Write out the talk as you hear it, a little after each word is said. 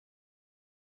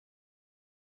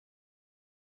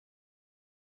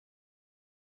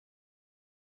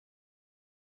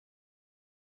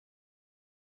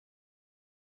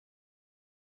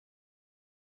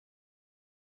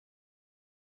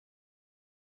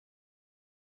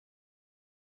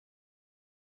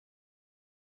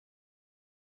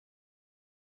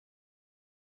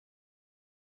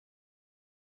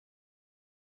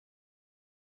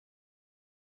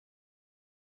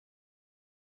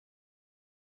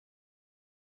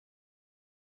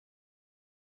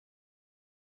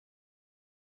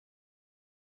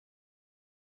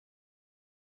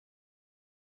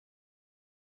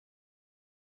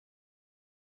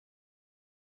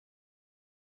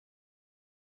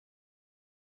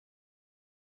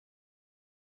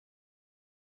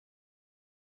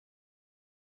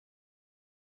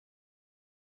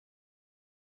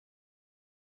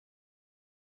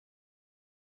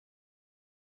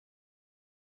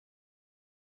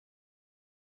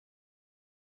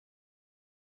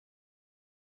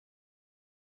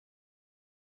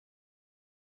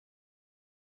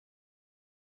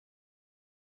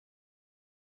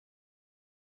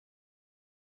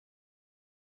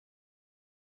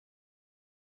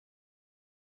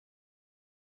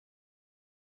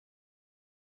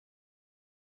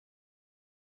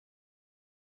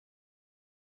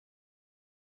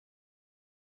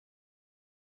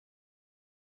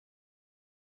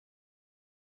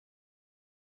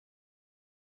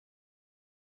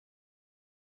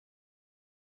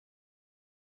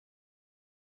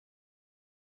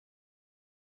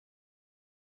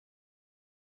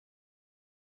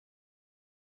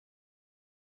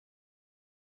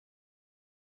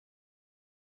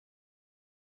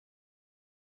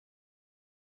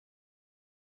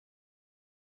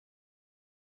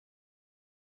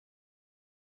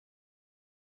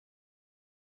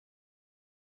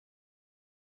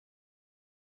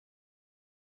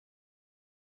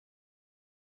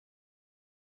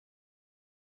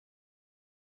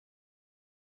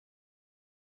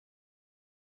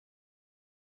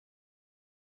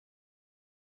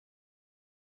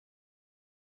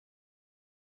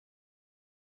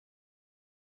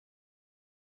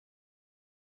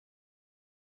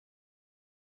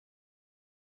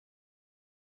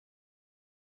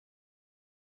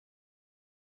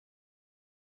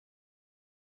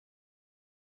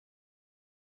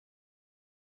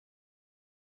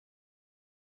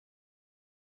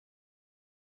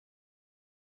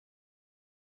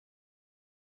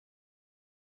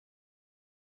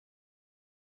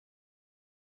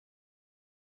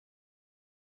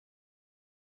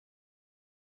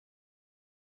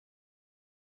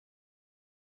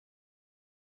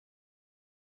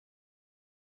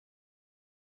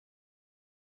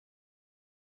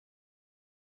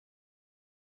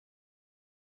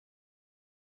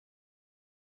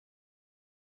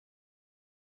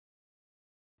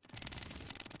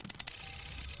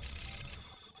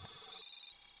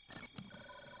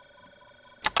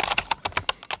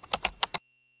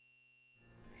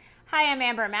Hi, I'm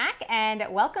Amber Mack, and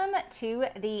welcome to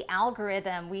The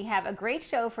Algorithm. We have a great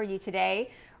show for you today.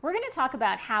 We're going to talk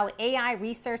about how AI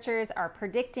researchers are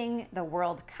predicting the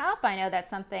World Cup. I know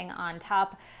that's something on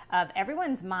top of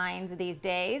everyone's minds these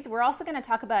days. We're also going to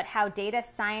talk about how data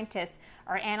scientists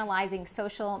are analyzing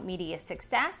social media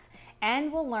success,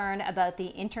 and we'll learn about the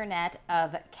Internet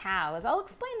of Cows. I'll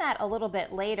explain that a little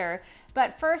bit later.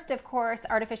 But first, of course,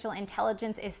 artificial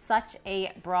intelligence is such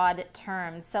a broad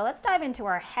term. So let's dive into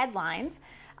our headlines.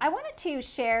 I wanted to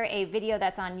share a video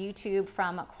that's on YouTube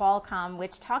from Qualcomm,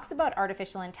 which talks about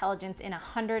artificial intelligence in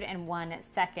 101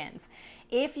 seconds.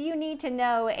 If you need to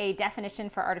know a definition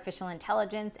for artificial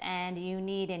intelligence and you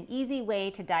need an easy way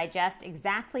to digest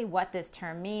exactly what this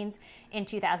term means in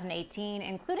 2018,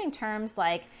 including terms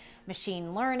like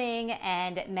machine learning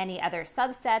and many other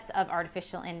subsets of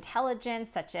artificial intelligence,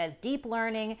 such as deep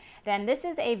learning, then this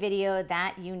is a video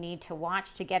that you need to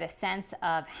watch to get a sense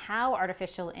of how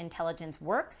artificial intelligence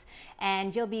works.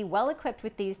 And you'll be well equipped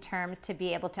with these terms to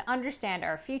be able to understand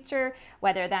our future,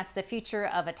 whether that's the future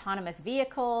of autonomous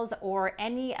vehicles or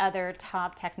any other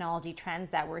top technology trends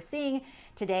that we're seeing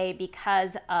today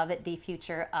because of the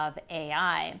future of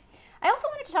AI. I also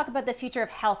wanted to talk about the future of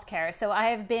healthcare. So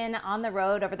I have been on the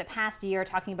road over the past year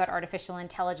talking about artificial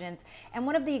intelligence, and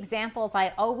one of the examples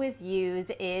I always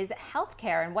use is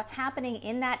healthcare and what's happening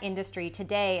in that industry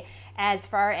today as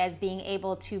far as being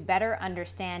able to better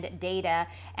understand data.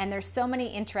 And there's so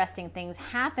many interesting things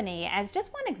happening. As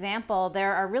just one example,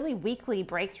 there are really weekly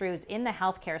breakthroughs in the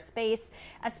healthcare space,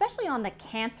 especially on the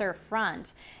cancer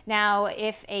front. Now,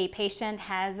 if a patient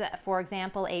has, for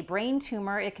example, a brain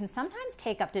tumor, it can sometimes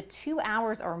take up to 2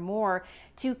 hours or more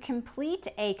to complete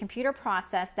a computer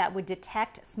process that would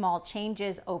detect small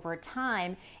changes over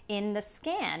time in the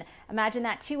scan. Imagine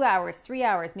that 2 hours, 3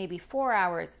 hours, maybe 4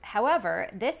 hours. However,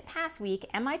 this past week,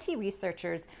 MIT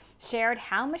researchers shared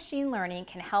how machine learning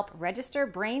can help register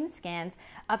brain scans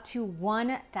up to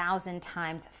 1,000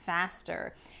 times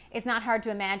faster. It's not hard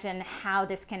to imagine how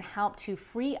this can help to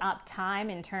free up time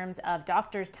in terms of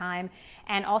doctors' time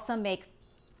and also make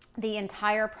the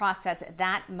entire process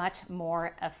that much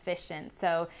more efficient.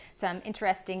 So some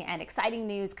interesting and exciting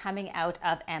news coming out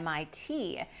of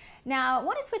MIT. Now, I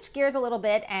want to switch gears a little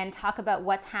bit and talk about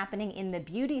what's happening in the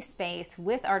beauty space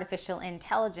with artificial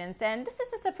intelligence. And this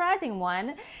is a surprising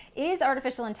one. Is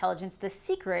artificial intelligence the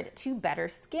secret to better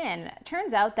skin?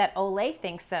 Turns out that Olay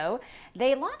thinks so.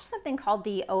 They launched something called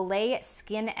the Olay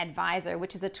Skin Advisor,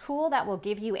 which is a tool that will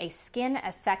give you a skin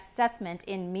assessment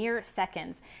in mere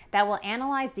seconds that will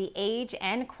analyze the age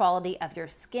and quality of your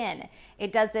skin.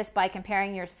 It does this by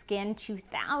comparing your skin to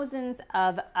thousands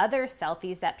of other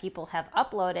selfies that people have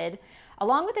uploaded.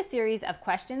 Along with a series of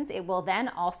questions, it will then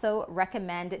also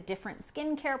recommend different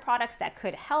skincare products that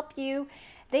could help you.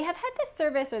 They have had this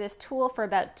service or this tool for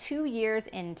about 2 years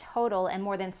in total, and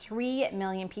more than 3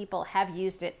 million people have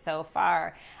used it so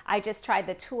far. I just tried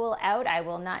the tool out. I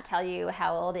will not tell you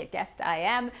how old a guest I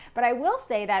am, but I will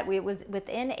say that it was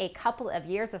within a couple of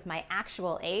years of my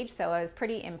actual age, so I was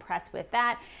pretty impressed with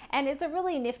that. And it's a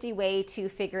really nifty way to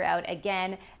figure out,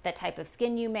 again, the type of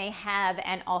skin you may have,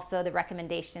 and also the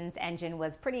recommendations engine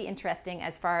was pretty interesting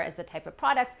as far as the type of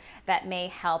products that may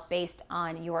help based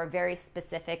on your very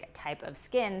specific type of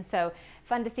skin. So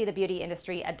fun to see the beauty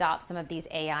industry adopt some of these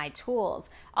AI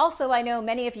tools. Also, I know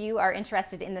many of you are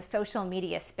interested in the social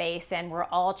media space, and we're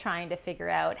all trying to figure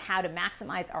out how to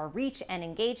maximize our reach and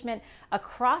engagement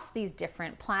across these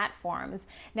different platforms.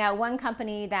 Now, one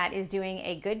company that is doing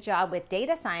a good job with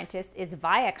data scientists is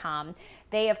Viacom.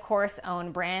 They, of course,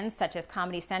 own brands such as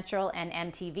Comedy Central and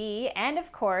MTV, and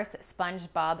of course,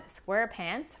 SpongeBob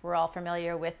SquarePants. We're all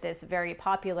familiar with this very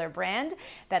popular brand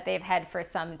that they've had for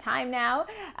some time now,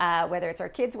 whether it's our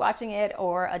kids watching it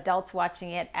or adults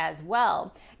watching it as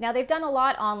well. Now, they've done a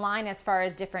lot online as far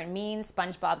as different memes.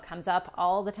 SpongeBob comes up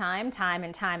all the time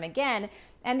and time again.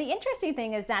 And the interesting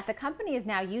thing is that the company is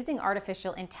now using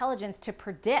artificial intelligence to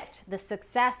predict the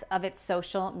success of its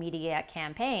social media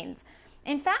campaigns.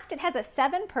 In fact, it has a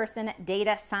 7-person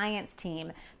data science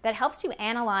team that helps to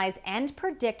analyze and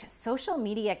predict social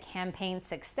media campaign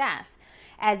success.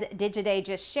 As Digiday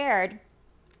just shared,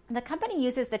 the company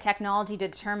uses the technology to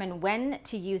determine when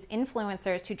to use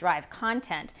influencers to drive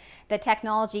content. The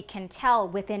technology can tell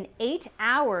within 8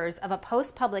 hours of a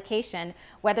post publication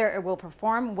whether it will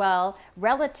perform well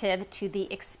relative to the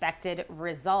expected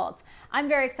results. I'm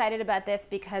very excited about this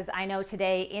because I know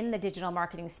today in the digital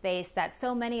marketing space that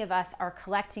so many of us are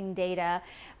collecting data.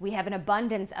 We have an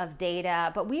abundance of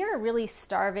data, but we are really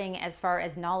starving as far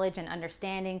as knowledge and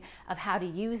understanding of how to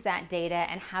use that data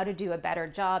and how to do a better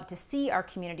job to see our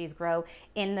community communities grow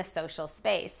in the social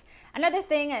space. Another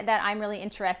thing that I'm really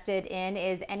interested in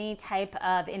is any type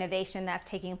of innovation that's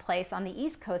taking place on the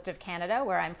east coast of Canada,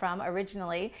 where I'm from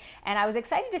originally. And I was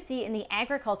excited to see in the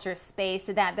agriculture space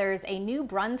that there's a New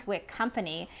Brunswick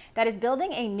company that is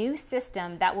building a new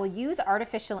system that will use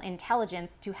artificial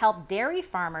intelligence to help dairy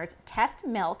farmers test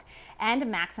milk and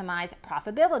maximize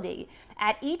profitability.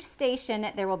 At each station,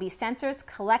 there will be sensors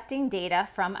collecting data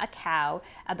from a cow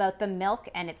about the milk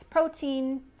and its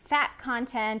protein, fat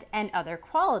content, and other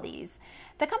qualities.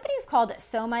 The company is called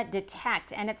Soma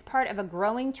Detect, and it's part of a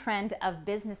growing trend of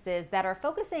businesses that are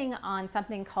focusing on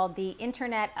something called the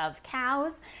Internet of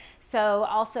Cows. So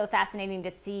also fascinating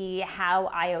to see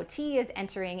how IoT is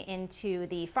entering into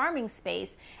the farming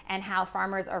space and how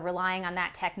farmers are relying on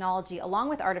that technology along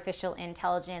with artificial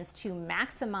intelligence to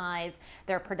maximize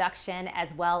their production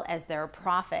as well as their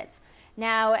profits.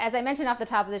 Now, as I mentioned off the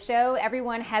top of the show,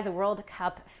 everyone has a World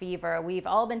Cup fever. We've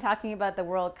all been talking about the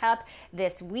World Cup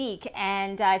this week,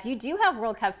 and if you do have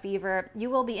World Cup fever, you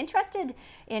will be interested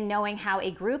in knowing how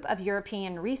a group of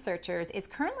European researchers is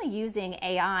currently using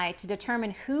AI to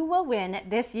determine who will win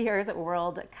this year's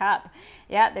World Cup.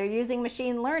 Yeah, they're using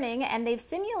machine learning, and they've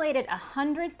simulated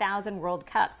 100,000 World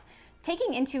Cups,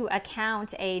 taking into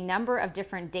account a number of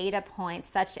different data points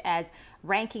such as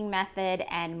ranking method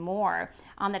and more.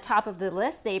 On the top of the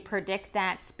list, they predict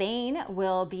that Spain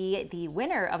will be the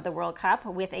winner of the World Cup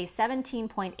with a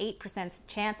 17.8%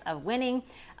 chance of winning.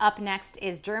 Up next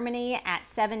is Germany at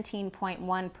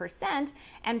 17.1%,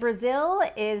 and Brazil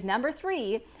is number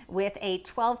 3 with a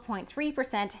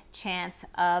 12.3% chance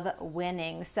of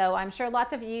winning. So I'm sure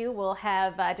lots of you will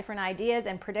have different ideas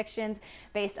and predictions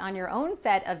based on your own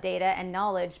set of data and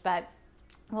knowledge, but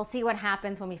we'll see what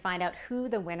happens when we find out who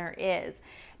the winner is.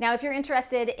 Now, if you're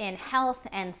interested in health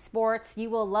and sports, you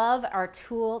will love our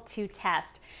tool to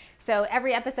test. So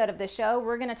every episode of the show,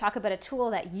 we're going to talk about a tool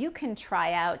that you can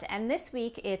try out. And this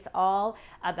week, it's all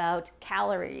about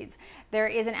calories. There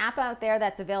is an app out there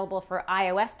that's available for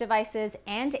iOS devices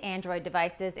and Android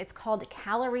devices. It's called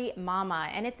Calorie Mama,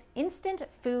 and it's instant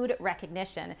food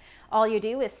recognition. All you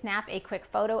do is snap a quick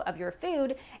photo of your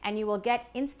food, and you will get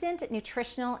instant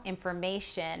nutritional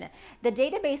information. The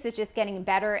database is just getting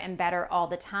better and better all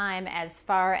the time as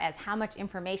far as how much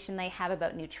information they have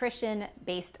about nutrition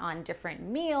based on different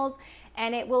meals,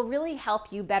 and it will really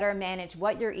help you better manage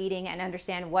what you're eating and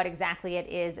understand what exactly it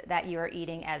is that you are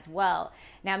eating as well.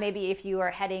 Now, maybe if you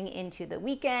are heading into the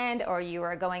weekend or you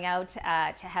are going out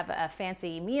to have a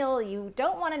fancy meal, you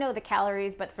don't want to know the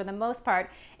calories, but for the most part,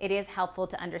 it is helpful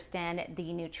to understand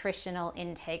the nutritional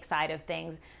intake side of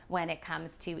things when it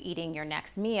comes to eating your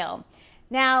next meal.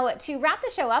 Now, to wrap the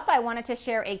show up, I wanted to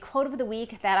share a quote of the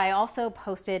week that I also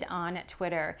posted on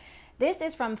Twitter. This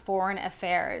is from Foreign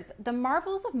Affairs. The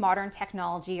marvels of modern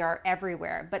technology are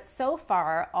everywhere, but so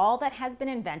far, all that has been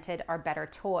invented are better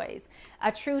toys.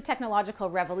 A true technological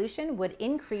revolution would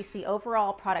increase the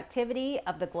overall productivity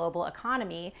of the global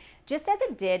economy, just as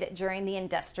it did during the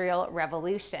Industrial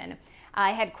Revolution.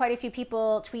 I had quite a few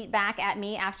people tweet back at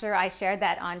me after I shared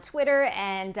that on Twitter,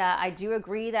 and I do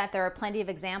agree that there are plenty of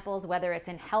examples, whether it's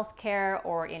in healthcare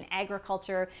or in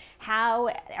agriculture, how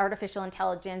artificial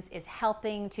intelligence is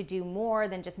helping to do more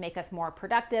than just make us more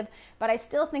productive. But I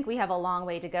still think we have a long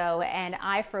way to go, and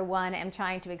I, for one, am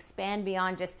trying to expand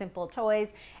beyond just simple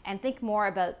toys and think more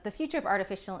about the future of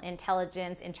artificial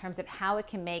intelligence in terms of how it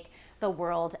can make the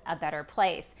world a better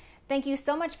place. Thank you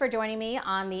so much for joining me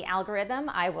on The Algorithm.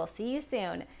 I will see you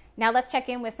soon. Now let's check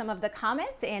in with some of the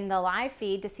comments in the live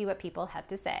feed to see what people have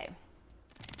to say.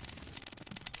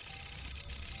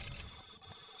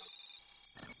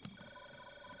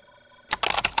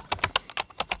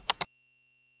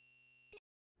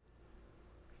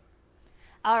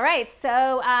 All right,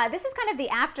 so this is kind of the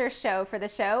after show for the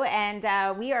show,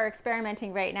 and we are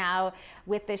experimenting right now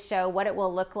with this show, what it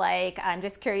will look like. I'm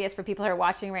just curious for people who are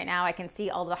watching right now. I can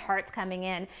see all the hearts coming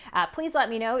in. Please let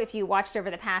me know if you watched over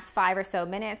the past 5 or so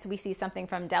minutes. We see something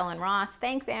from Dylan Ross.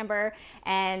 Thanks, Amber.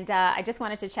 And I just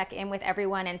wanted to check in with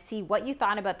everyone and see what you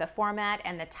thought about the format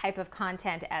and the type of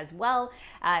content as well.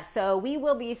 So we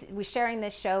will be sharing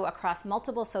this show across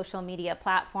multiple social media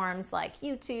platforms like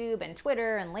YouTube and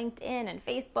Twitter and LinkedIn and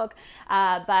Facebook,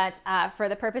 but for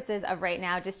the purposes of right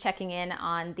now, just checking in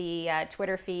on the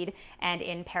Twitter feed and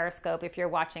in Periscope if you're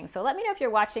watching. So let me know if you're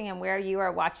watching and where you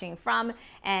are watching from,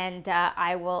 and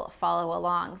I will follow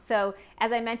along. So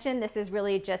as I mentioned, this is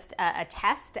really just a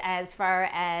test as far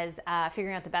as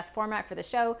figuring out the best format for the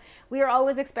show. We are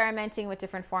always experimenting with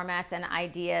different formats and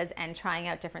ideas and trying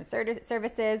out different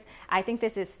services. I think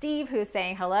this is Steve who's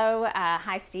saying hello.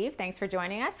 Hi, Steve. Thanks for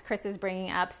joining us. Chris is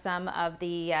bringing up some of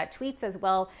the tweets as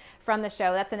well from the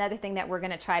show. That's another thing that we're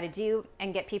going to try to do,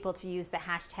 and get people to use the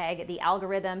hashtag, the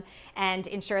algorithm, and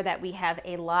ensure that we have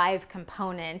a live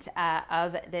component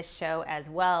of this show as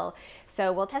well.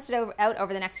 So we'll test it out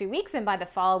over the next few weeks, and by the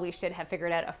fall we should have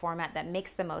figured out a format that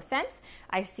makes the most sense.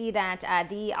 I see that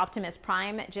the Optimus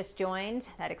Prime just joined.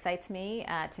 That excites me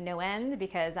to no end,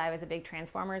 because I was a big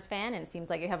Transformers fan, and it seems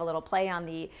like you have a little play on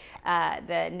the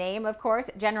name, of course.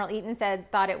 General Eaton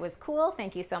thought it was cool.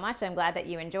 Thank you so much. I'm glad that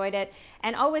you enjoyed it,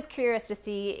 and always curious to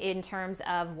see in terms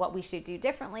of what we should do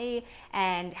differently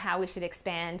and how we should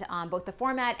expand on both the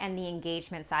format and the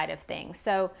engagement side of things.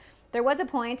 So there was a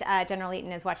point, General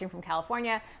Eaton is watching from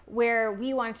California, where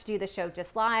we wanted to do the show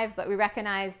just live, but we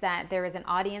recognized that there is an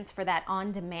audience for that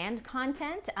on-demand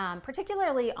content,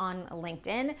 particularly on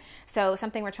LinkedIn. So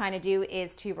something we're trying to do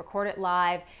is to record it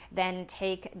live, then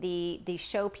take the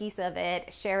show piece of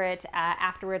it, share it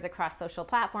afterwards across social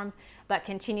platforms, but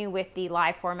continue with the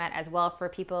live format as well for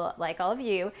people like all of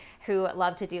you who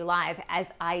love to do live, as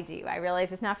I do. I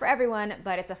realize it's not for everyone,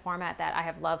 but it's a format that I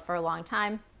have loved for a long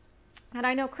time. And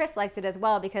I know Chris likes it as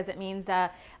well, because it means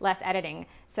less editing.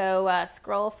 So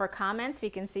scroll for comments. We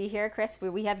can see here, Chris,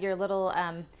 we have your little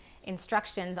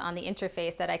instructions on the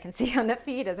interface that I can see on the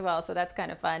feed as well. So that's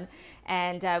kind of fun.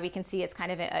 And we can see it's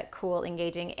kind of a cool,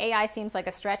 engaging. AI seems like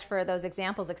a stretch for those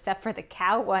examples, except for the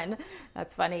cow one.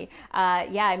 That's funny.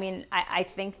 Yeah, I mean, I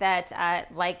think that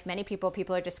like many people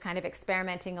are just kind of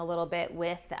experimenting a little bit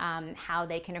with how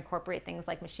they can incorporate things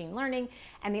like machine learning.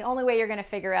 And the only way you're going to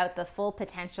figure out the full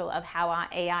potential of how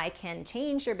AI can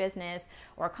change your business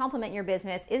or complement your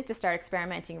business is to start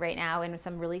experimenting right now in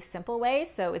some really simple ways.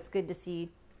 So it's good to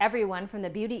see everyone from the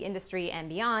beauty industry and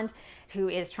beyond who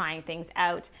is trying things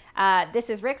out.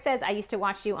 This is Rick says, I used to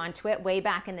watch you on Twit way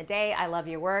back in the day. I love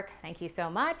your work. Thank you so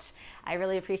much. I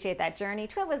really appreciate that journey.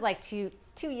 Twit was like two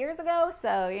years ago,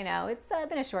 so you know, it's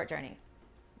been a short journey.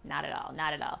 Not at all,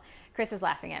 not at all. Chris is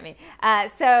laughing at me.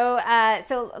 So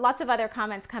lots of other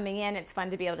comments coming in. It's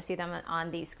fun to be able to see them on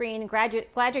the screen. Glad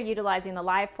you're utilizing the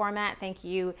live format. Thank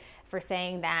you for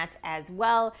saying that as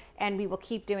well. And we will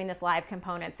keep doing this live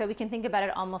component. So we can think about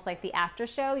it almost like the after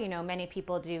show. You know, many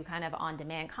people do kind of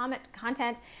on-demand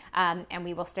content, and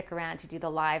we will stick around to do the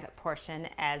live portion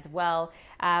as well.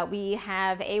 We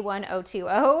have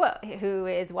A1020 who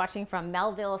is watching from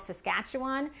Melville,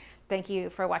 Saskatchewan. Thank you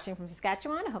for watching from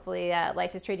Saskatchewan. Hopefully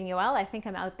life is treating you well. I think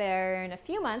I'm out there in a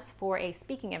few months for a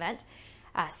speaking event.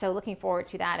 So looking forward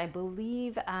to that. I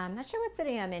believe, I'm not sure what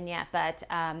city I'm in yet, but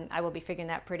I will be figuring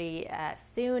that pretty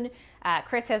soon.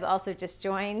 Chris has also just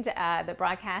joined the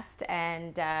broadcast,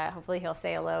 and hopefully he'll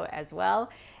say hello as well.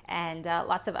 And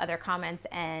lots of other comments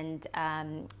and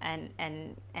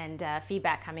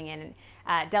feedback coming in.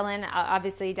 Dylan,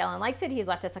 obviously Dylan likes it. He's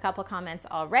left us a couple comments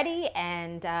already,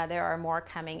 and there are more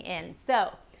coming in.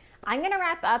 So I'm going to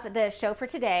wrap up the show for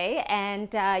today, and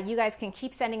you guys can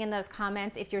keep sending in those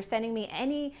comments. If you're sending me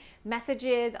any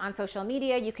messages on social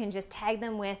media, you can just tag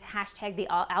them with hashtag the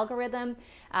algorithm.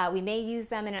 We may use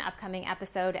them in an upcoming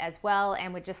episode as well,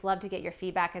 and would just love to get your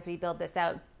feedback as we build this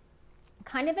out.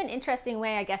 Kind of an interesting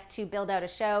way, I guess, to build out a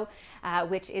show,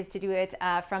 which is to do it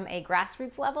from a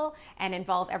grassroots level and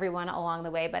involve everyone along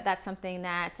the way. But that's something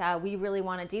that we really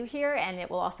want to do here, and it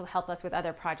will also help us with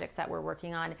other projects that we're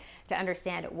working on to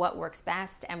understand what works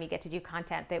best, and we get to do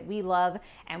content that we love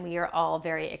and we are all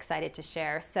very excited to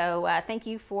share. So thank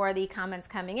you for the comments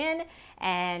coming in,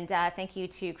 and thank you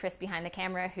to Chris behind the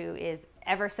camera, who is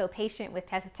ever so patient with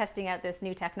testing out this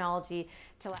new technology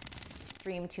to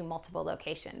stream to multiple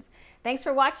locations. Thanks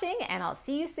for watching, and I'll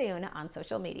see you soon on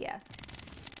social media.